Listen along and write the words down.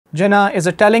Jinnah is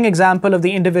a telling example of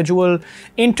the individual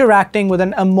interacting with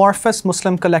an amorphous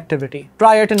Muslim collectivity.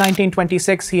 Prior to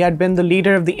 1926, he had been the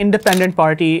leader of the Independent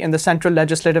Party in the Central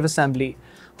Legislative Assembly,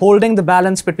 holding the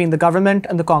balance between the government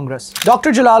and the Congress.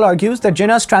 Dr. Jalal argues that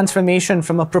Jinnah's transformation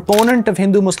from a proponent of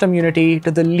Hindu-Muslim unity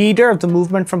to the leader of the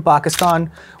movement from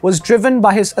Pakistan was driven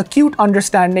by his acute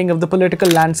understanding of the political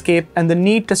landscape and the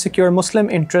need to secure Muslim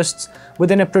interests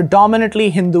within a predominantly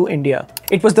Hindu India.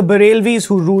 It was the Barelvis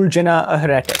who ruled Jinnah a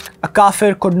heretic. A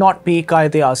kafir could not be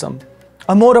Qaid-e-Azam.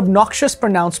 A more obnoxious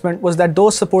pronouncement was that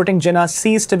those supporting Jinnah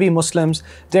ceased to be Muslims,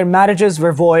 their marriages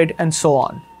were void, and so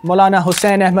on. Maulana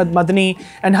Hussain Ahmad Madani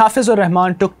and Hafizur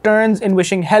Rahman took turns in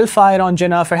wishing hellfire on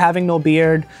Jinnah for having no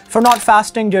beard, for not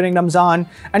fasting during Ramzan,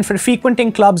 and for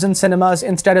frequenting clubs and cinemas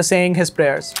instead of saying his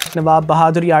prayers. Nawab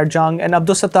Bahadur Yar Jung and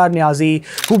Abdul Sattar Niazi,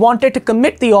 who wanted to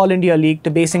commit the All India League to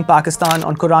basing Pakistan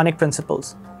on Quranic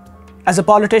principles. As a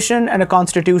politician and a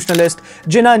constitutionalist,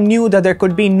 Jinnah knew that there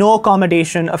could be no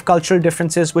accommodation of cultural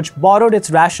differences, which borrowed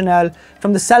its rationale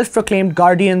from the self-proclaimed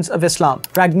guardians of Islam.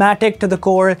 Pragmatic to the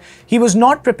core, he was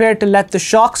not prepared to let the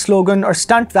shock slogan or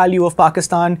stunt value of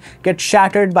Pakistan get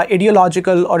shattered by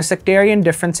ideological or sectarian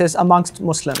differences amongst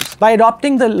Muslims. By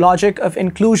adopting the logic of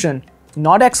inclusion,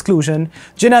 not exclusion,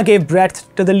 Jinnah gave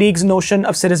breadth to the League's notion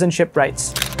of citizenship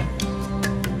rights.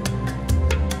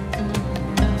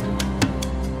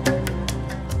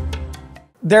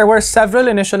 There were several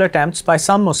initial attempts by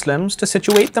some Muslims to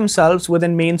situate themselves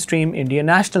within mainstream Indian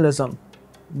nationalism.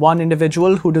 One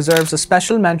individual who deserves a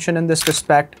special mention in this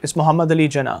respect is Muhammad Ali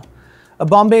Jinnah, a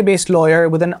Bombay-based lawyer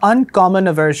with an uncommon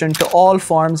aversion to all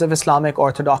forms of Islamic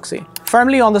orthodoxy.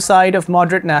 Firmly on the side of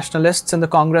moderate nationalists in the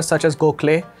Congress such as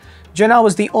Gokhale, Jinnah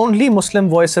was the only Muslim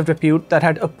voice of repute that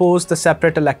had opposed the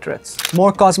separate electorates.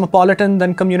 More cosmopolitan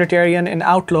than communitarian in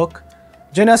outlook,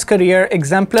 Jinnah's career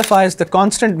exemplifies the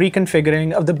constant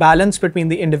reconfiguring of the balance between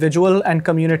the individual and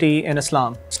community in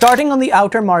Islam. Starting on the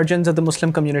outer margins of the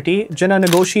Muslim community, Jinnah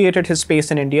negotiated his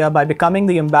space in India by becoming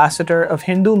the ambassador of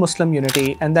Hindu-Muslim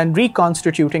unity and then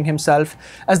reconstituting himself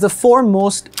as the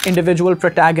foremost individual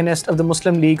protagonist of the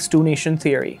Muslim League's two-nation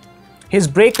theory. His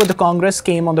break with the Congress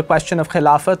came on the question of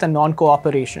Khilafat and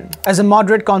non-cooperation. As a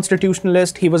moderate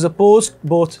constitutionalist, he was opposed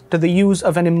both to the use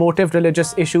of an emotive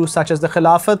religious issue such as the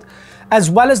Khilafat, as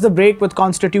well as the break with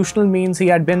constitutional means he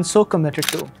had been so committed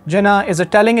to. Jinnah is a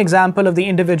telling example of the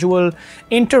individual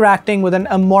interacting with an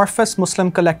amorphous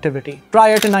Muslim collectivity.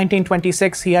 Prior to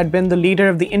 1926, he had been the leader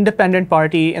of the Independent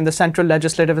Party in the Central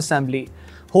Legislative Assembly,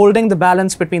 holding the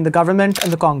balance between the government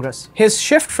and the Congress. His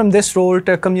shift from this role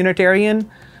to communitarian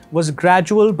was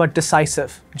gradual but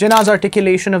decisive. Jinnah's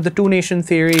articulation of the two-nation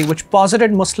theory, which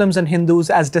posited Muslims and Hindus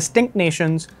as distinct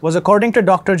nations, was, according to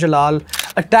Dr. Jalal,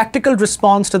 a tactical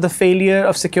response to the failure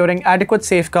of securing adequate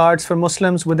safeguards for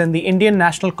Muslims within the Indian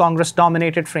National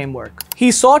Congress-dominated framework.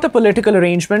 He sought a political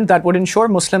arrangement that would ensure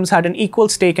Muslims had an equal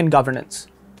stake in governance.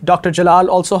 Dr. Jalal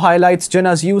also highlights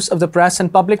Jinnah's use of the press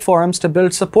and public forums to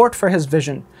build support for his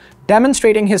vision,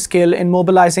 demonstrating his skill in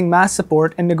mobilizing mass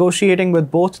support and negotiating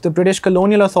with both the British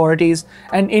colonial authorities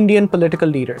and Indian political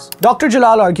leaders. Dr.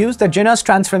 Jalal argues that Jinnah's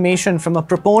transformation from a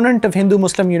proponent of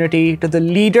Hindu-Muslim unity to the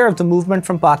leader of the movement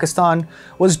from Pakistan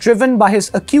was driven by his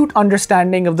acute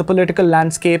understanding of the political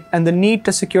landscape and the need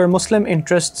to secure Muslim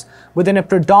interests within a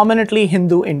predominantly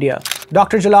Hindu India.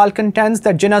 Dr. Jalal contends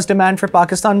that Jinnah's demand for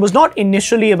Pakistan was not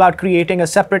initially about creating a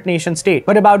separate nation state,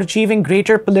 but about achieving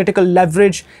greater political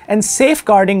leverage and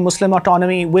safeguarding Muslim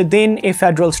autonomy within a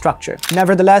federal structure.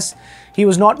 Nevertheless, he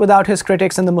was not without his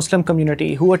critics in the Muslim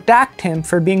community, who attacked him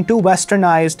for being too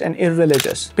westernized and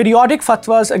irreligious. Periodic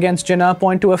fatwas against Jinnah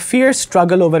point to a fierce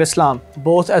struggle over Islam,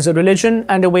 both as a religion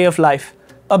and a way of life.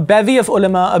 A bevy of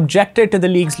ulema objected to the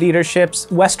League's leadership's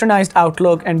westernized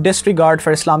outlook and disregard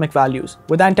for Islamic values.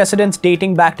 With antecedents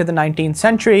dating back to the 19th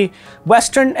century,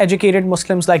 Western-educated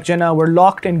Muslims like Jinnah were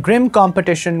locked in grim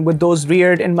competition with those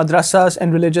reared in madrasas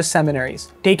and religious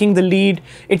seminaries. Taking the lead,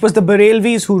 it was the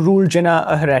Barelvis who ruled Jinnah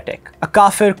a heretic. A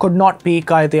kafir could not be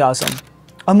Qaid-e-Azam.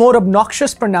 A more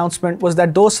obnoxious pronouncement was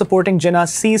that those supporting Jinnah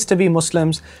ceased to be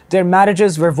Muslims, their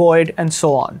marriages were void, and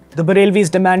so on. The Barelvis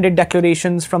demanded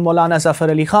declarations from Maulana Zafar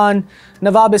Ali Khan,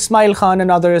 Nawab Ismail Khan and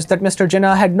others that Mr.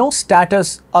 Jinnah had no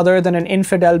status other than an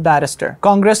infidel barrister.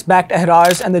 Congress-backed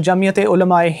Ahrars and the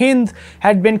Jamiyat-e-Ulema-e-Hind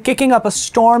had been kicking up a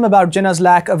storm about Jinnah's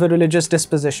lack of a religious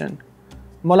disposition.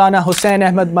 Maulana Hussain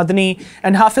Ahmad Madani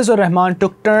and Hafizur Rahman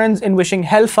took turns in wishing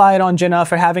hellfire on Jinnah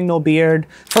for having no beard,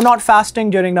 for not fasting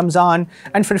during Ramzan,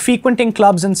 and for frequenting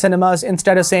clubs and cinemas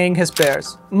instead of saying his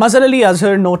prayers. Mazhar Ali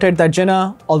Azhar noted that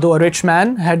Jinnah, although a rich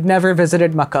man, had never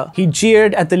visited Makkah. He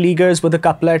jeered at the Leaguers with the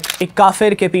couplet, "Ek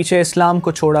kafir ke piche Islam ko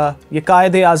choda, ye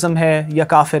Qaid-e-Azam hai ya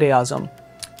kafir-e-Azam."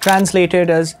 translated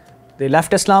as, "They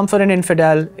left Islam for an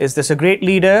infidel. Is this a great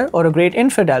leader or a great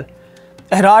infidel?"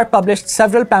 Ahrars published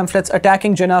several pamphlets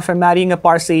attacking Jinnah for marrying a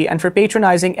Parsi and for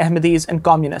patronizing Ahmadis and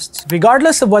communists.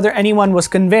 Regardless of whether anyone was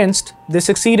convinced, they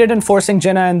succeeded in forcing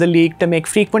Jinnah and the League to make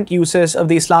frequent uses of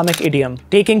the Islamic idiom.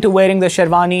 Taking to wearing the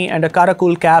sherwani and a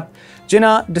karakul cap,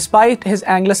 Jinnah, despite his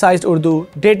anglicized Urdu,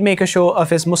 did make a show of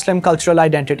his Muslim cultural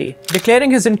identity.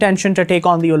 Declaring his intention to take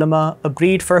on the ulema, a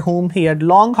breed for whom he had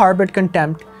long harbored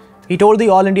contempt, he told the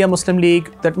All India Muslim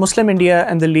League that Muslim India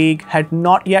and the League had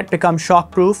not yet become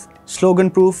shock-proof,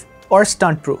 slogan-proof, or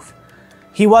stunt-proof.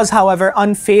 He was, however,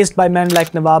 unfazed by men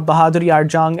like Nawab Bahadur Yar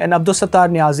Jung and Abdul Sattar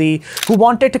Niazi, who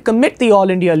wanted to commit the All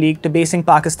India League to basing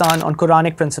Pakistan on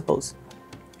Quranic principles.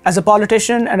 As a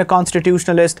politician and a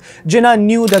constitutionalist, Jinnah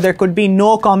knew that there could be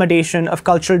no accommodation of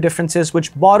cultural differences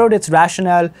which borrowed its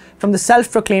rationale from the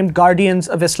self-proclaimed guardians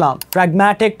of Islam.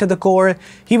 Pragmatic to the core,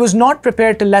 he was not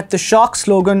prepared to let the shock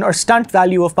slogan or stunt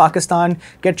value of Pakistan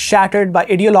get shattered by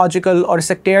ideological or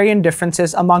sectarian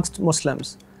differences amongst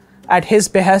Muslims. At his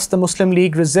behest, the Muslim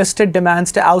League resisted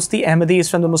demands to oust the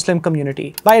Ahmadis from the Muslim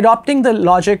community. By adopting the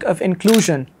logic of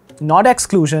inclusion, not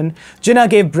exclusion, Jinnah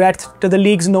gave breadth to the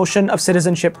League's notion of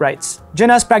citizenship rights.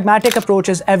 Jinnah's pragmatic approach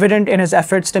is evident in his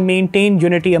efforts to maintain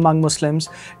unity among Muslims,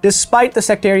 despite the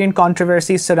sectarian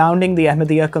controversies surrounding the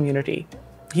Ahmadiyya community.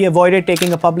 He avoided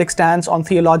taking a public stance on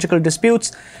theological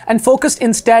disputes and focused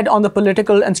instead on the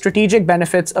political and strategic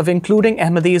benefits of including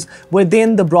Ahmadis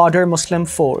within the broader Muslim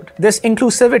fold. This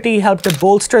inclusivity helped to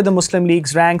bolster the Muslim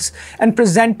League's ranks and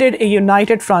presented a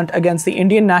united front against the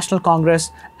Indian National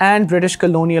Congress and British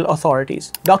colonial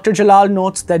authorities. Dr. Jalal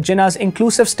notes that Jinnah's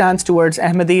inclusive stance towards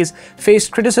Ahmadis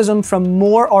faced criticism from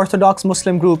more orthodox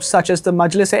Muslim groups such as the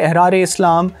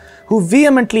Majlis-e-Ehrar-e-Islam, who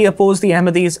vehemently opposed the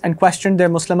Ahmadis and questioned their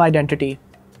Muslim identity.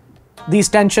 These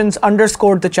tensions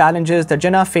underscored the challenges that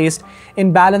Jinnah faced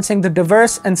in balancing the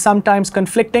diverse and sometimes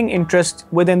conflicting interests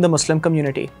within the Muslim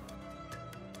community.